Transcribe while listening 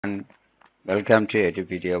And welcome to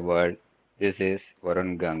Edupedia World. This is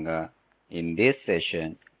Varun Ganga. In this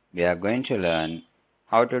session, we are going to learn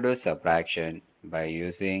how to do subtraction by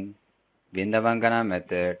using Bindavankana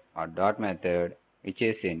method or dot method, which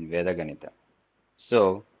is in Vedaganita.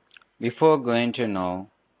 So, before going to know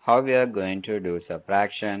how we are going to do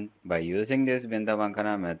subtraction by using this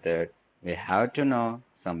Bindavankana method, we have to know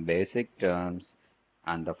some basic terms,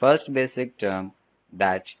 and the first basic term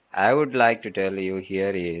that I would like to tell you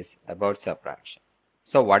here is about subtraction.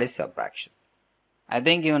 So what is subtraction? I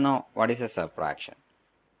think you know what is a subtraction.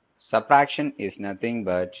 Subtraction is nothing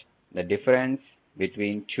but the difference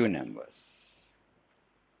between two numbers.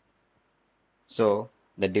 So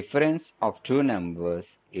the difference of two numbers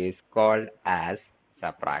is called as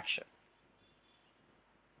subtraction.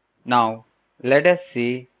 Now let us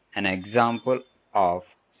see an example of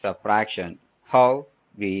subtraction how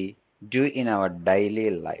we do in our daily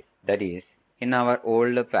life, that is in our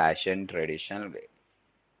old fashioned traditional way.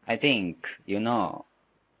 I think you know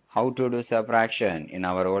how to do subtraction in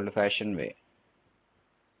our old fashioned way.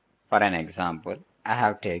 For an example, I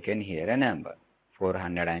have taken here a number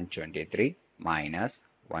 423 minus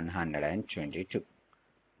 122.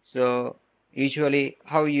 So usually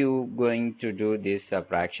how you going to do this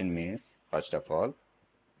subtraction means, first of all,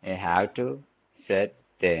 you have to set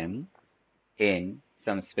them in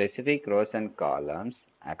some specific rows and columns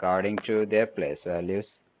according to their place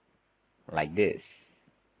values, like this.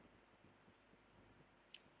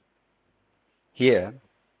 Here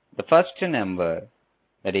the first number,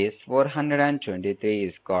 that is 423,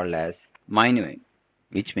 is called as minuend,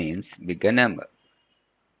 which means bigger number,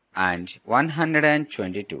 and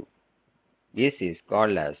 122, this is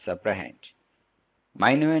called as subtrahend.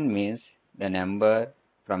 Minuend means the number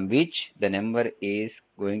from which the number is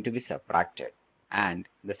going to be subtracted, and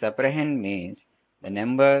the subtrahend means the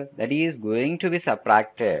number that is going to be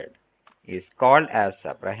subtracted is called as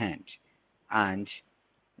subtrahend. And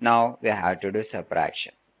now we have to do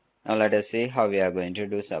subtraction. Now let us see how we are going to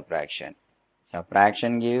do subtraction.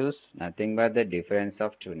 Subtraction gives nothing but the difference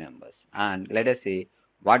of two numbers, and let us see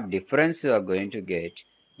what difference you are going to get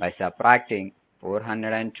by subtracting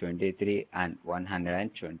 423 and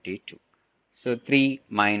 122. So 3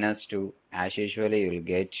 minus 2, as usually you will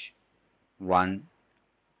get 1,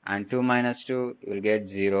 and 2 minus 2 you will get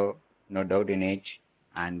 0, no doubt in it,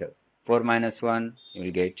 and 4 minus 1 you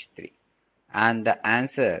will get 3. And the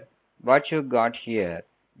answer what you got here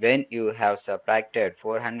when you have subtracted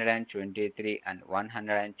 423 and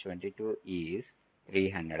 122 is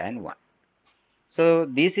 301. So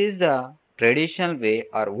this is the traditional way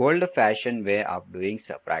or old fashioned way of doing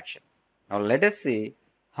subtraction. Now let us see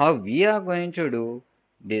how we are going to do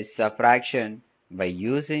this subtraction by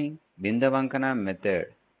using Bindavankana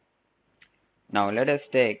method. Now let us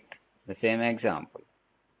take the same example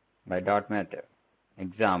by dot method.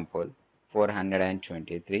 Example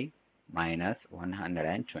 423 minus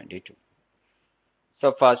 122.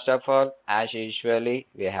 So first of all, as usually,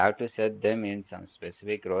 we have to set them in some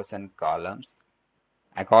specific rows and columns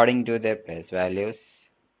according to their place values,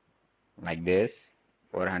 like this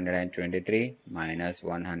 423 minus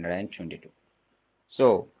 122.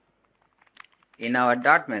 So in our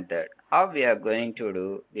dot method, how we are going to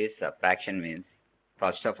do this subtraction means,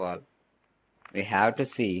 first of all, we have to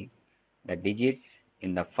see the digits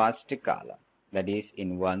in the first column, that is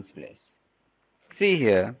in ones place. See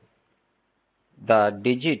here, the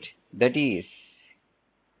digit that is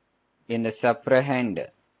in the subtrahend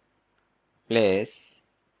place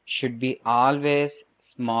should be always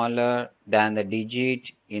smaller than the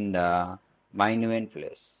digit in the minuend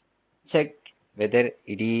place. Check whether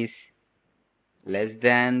it is less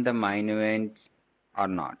than the minuend or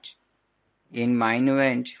not. In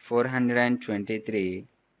minuend 423,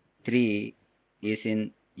 3 is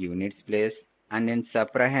in units place, and in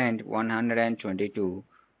subtrahend 122,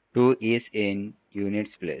 2 is in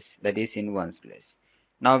units place, that is in ones place.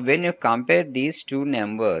 Now when you compare these two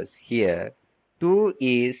numbers here, 2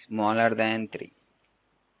 is smaller than 3.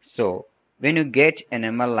 So when you get a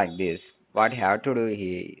number like this, what you have to do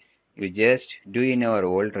is you just do in our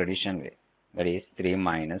old traditional way, that is 3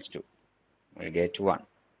 minus 2, we get 1.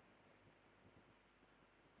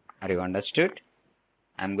 Are you understood?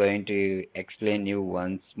 I am going to explain you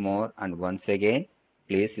once more and once again.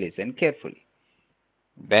 Please listen carefully.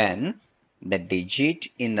 When the digit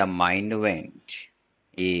in the minuend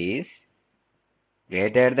is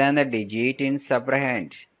greater than the digit in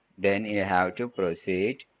subtrahend, then you have to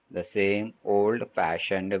proceed the same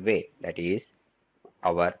old-fashioned way, that is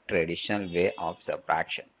our traditional way of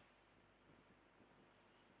subtraction.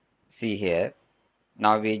 See here,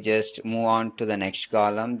 now we just move on to the next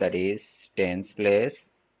column, that is tens place.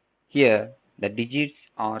 Here the digits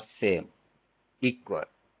are same, equal.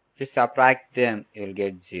 If you subtract them, you will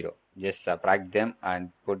get 0. Just subtract them and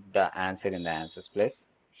put the answer in the answers place.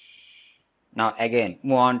 Now again,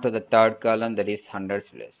 move on to the third column, that is hundreds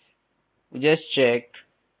place. We just check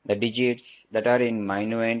the digits that are in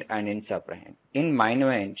minuend and in subtrahend. In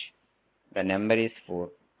minuend, the number is 4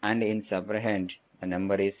 and in subtrahend, the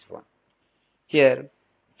number is 1. Here,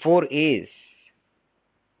 4 is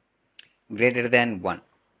greater than 1.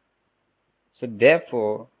 So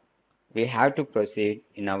therefore, we have to proceed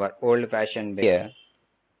in our old-fashioned way. Here,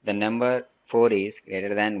 the number 4 is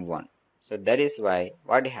greater than 1. So that is why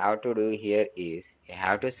what you have to do here is you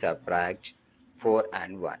have to subtract 4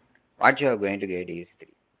 and 1. What you are going to get is 3.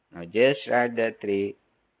 Now just write the 3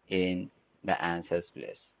 in the answers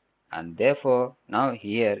place. And therefore now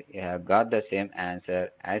here you have got the same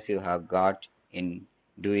answer as you have got in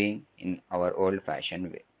doing in our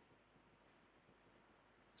old-fashioned way.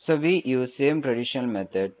 So we use same traditional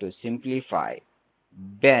method to simplify.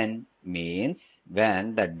 When means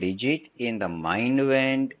when the digit in the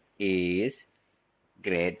minuend is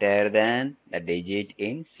greater than the digit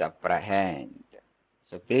in subtrahend.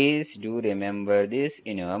 So please do remember this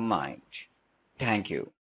in your mind. Thank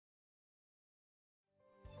you.